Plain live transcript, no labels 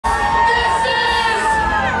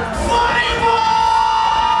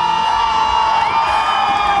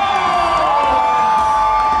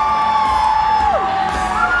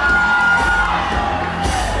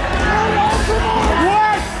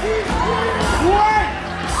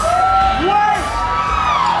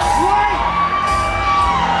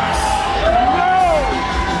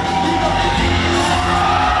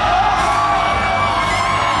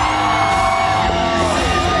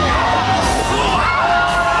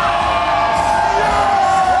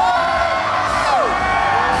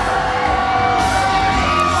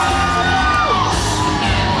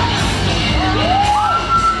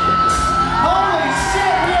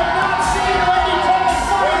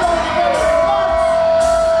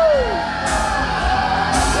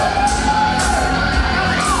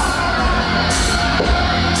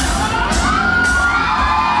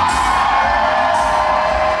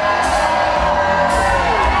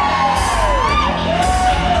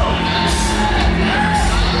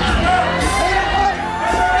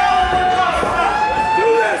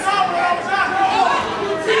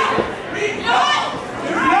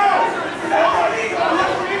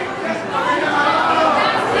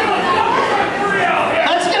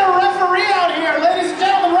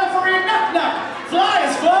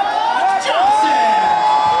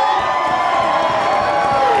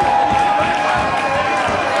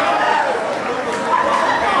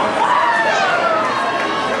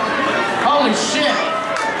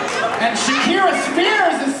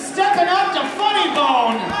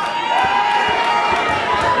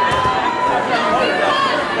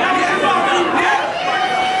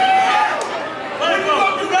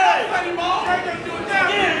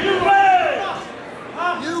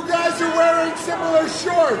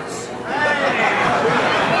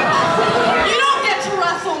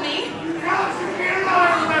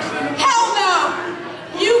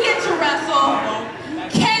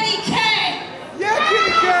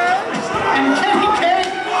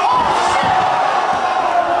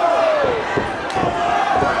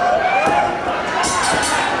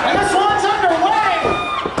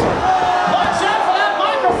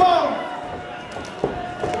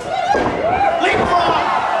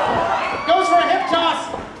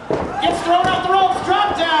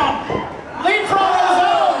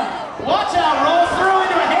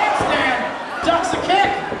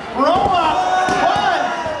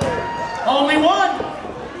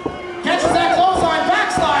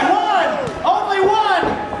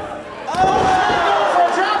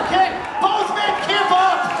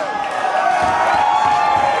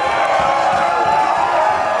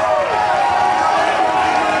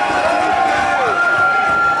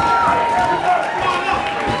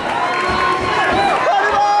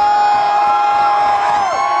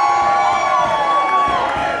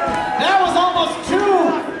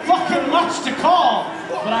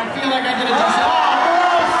I feel like I did a decent. Oh,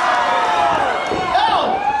 gross!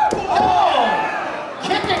 No! No!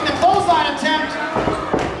 Kicking the clothesline attempt.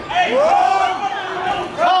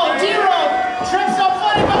 Oh, D-Rope trips up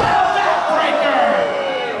Funnybone. Backbreaker!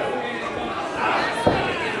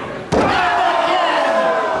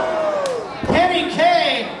 Kenny K,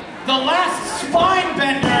 the last spine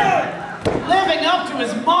bender, living up to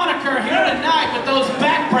his moniker here tonight with those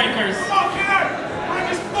backbreakers.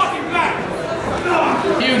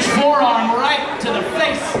 Huge forearm right to the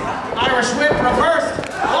face. Irish whip reversed.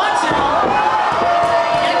 Watch out!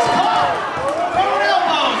 Gets caught. Throwing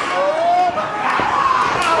elbows.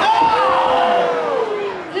 No!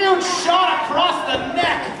 Huge shot across the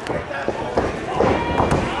neck.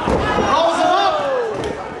 Rolls him up.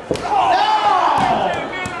 No!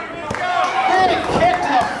 Big kick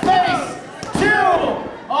to the face. Two.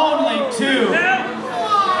 Only two.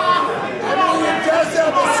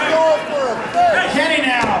 Kenny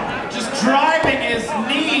now just driving his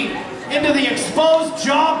knee into the exposed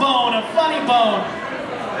jawbone of Funnybone.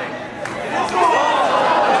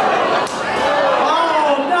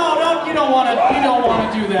 Oh no, you don't want to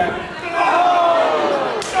do that.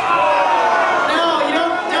 No, you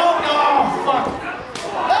don't. Oh fuck.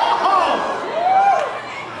 No!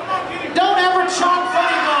 Don't ever chop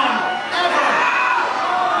Funnybone. Ever.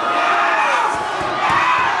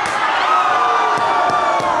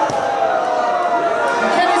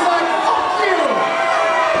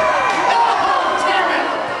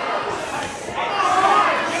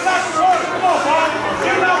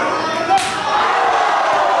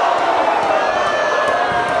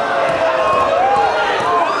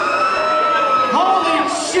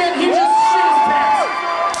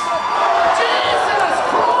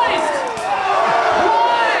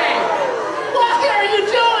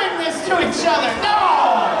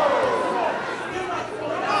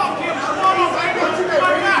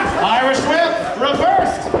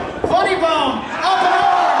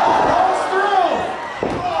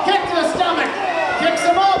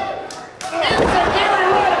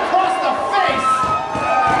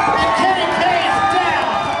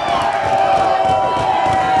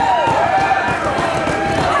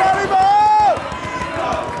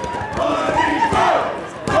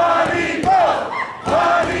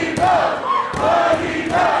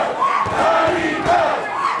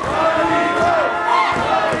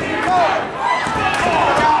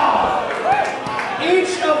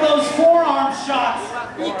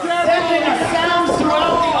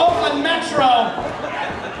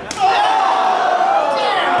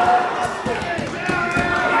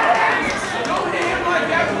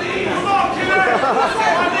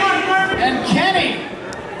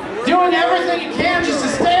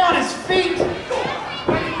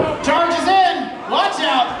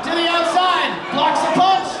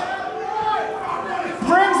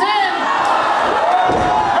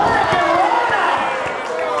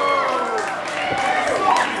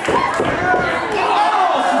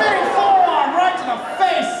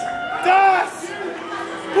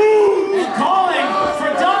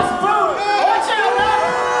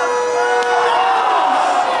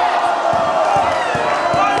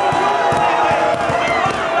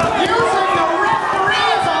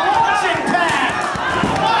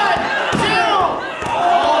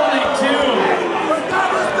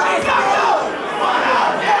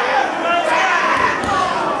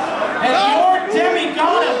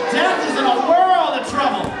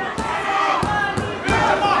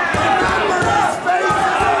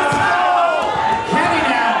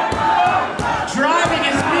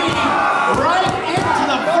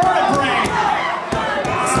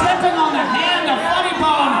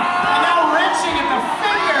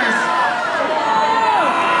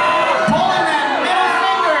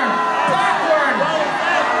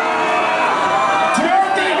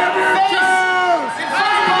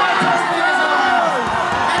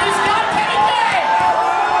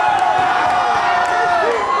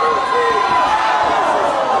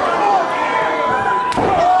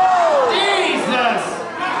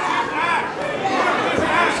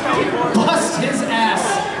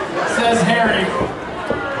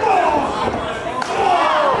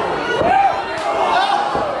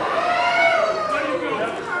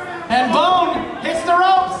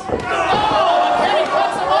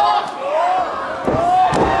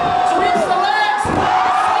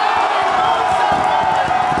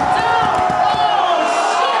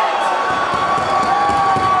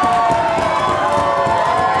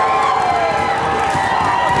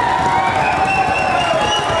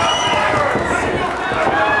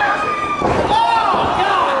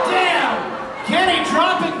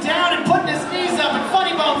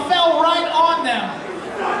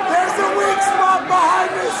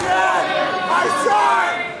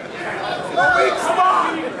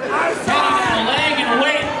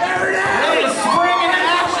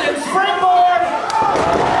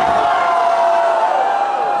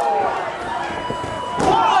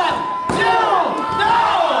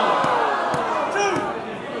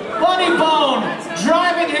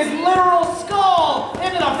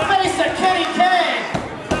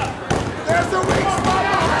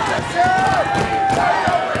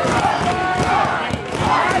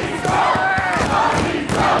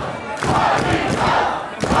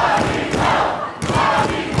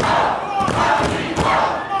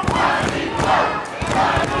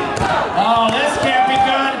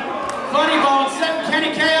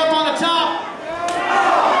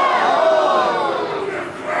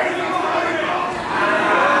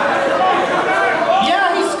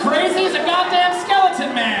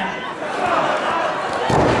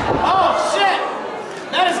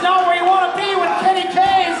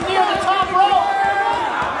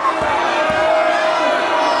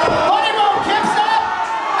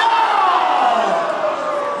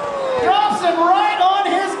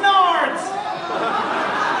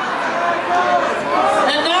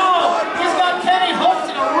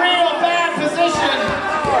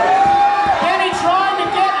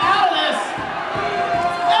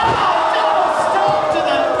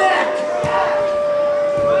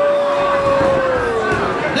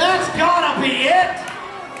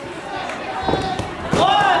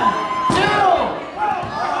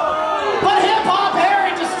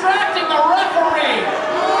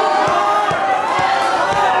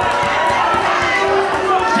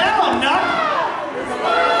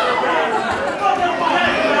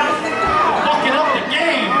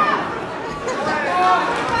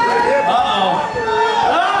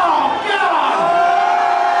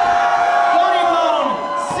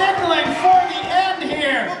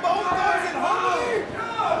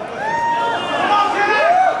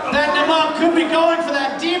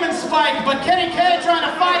 But Kenny K trying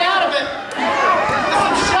to fight out of it.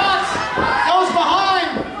 Some shots. Goes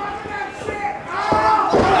behind.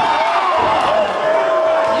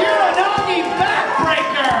 Uranagi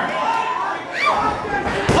backbreaker.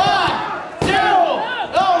 1, 2,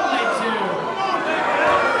 only 2.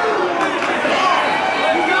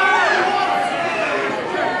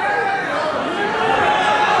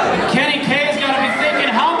 Kenny K's got to be thinking,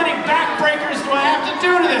 how many backbreakers do I have to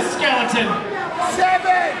do to this skeleton? 7!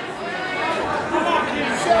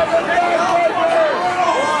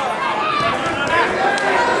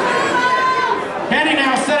 Kenny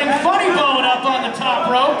now setting Funnybone up on the top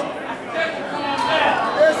rope.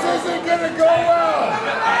 This isn't gonna go well.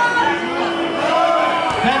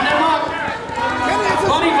 Petting him up.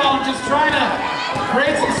 Funnybone just trying to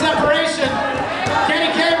create some separation.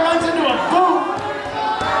 Kenny K runs into a boot.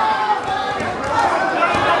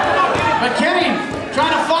 But Kenny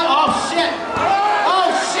trying to fight. Oh shit.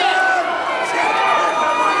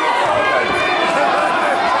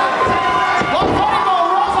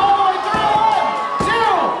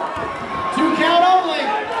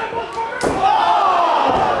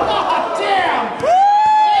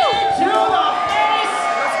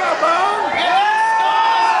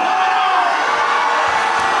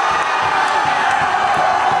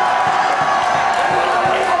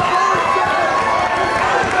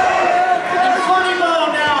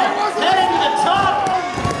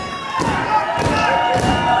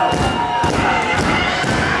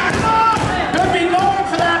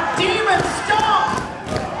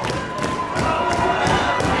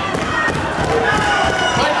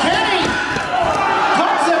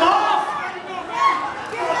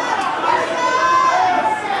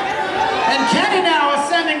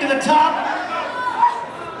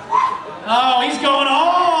 Oh, he's going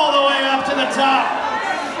all the way up to the top.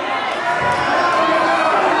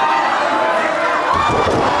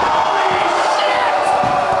 Holy shit!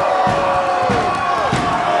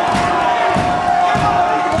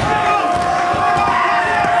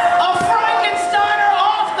 A Frankensteiner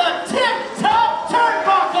off the tip-top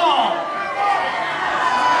turnbuckle.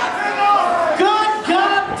 Good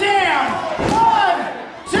goddamn. 1,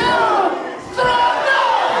 2, 3, no!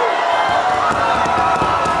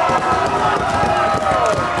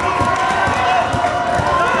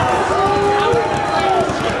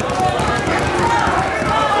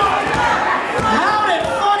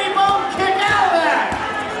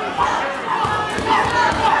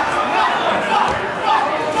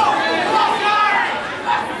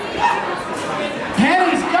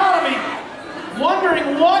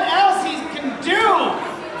 Wondering what else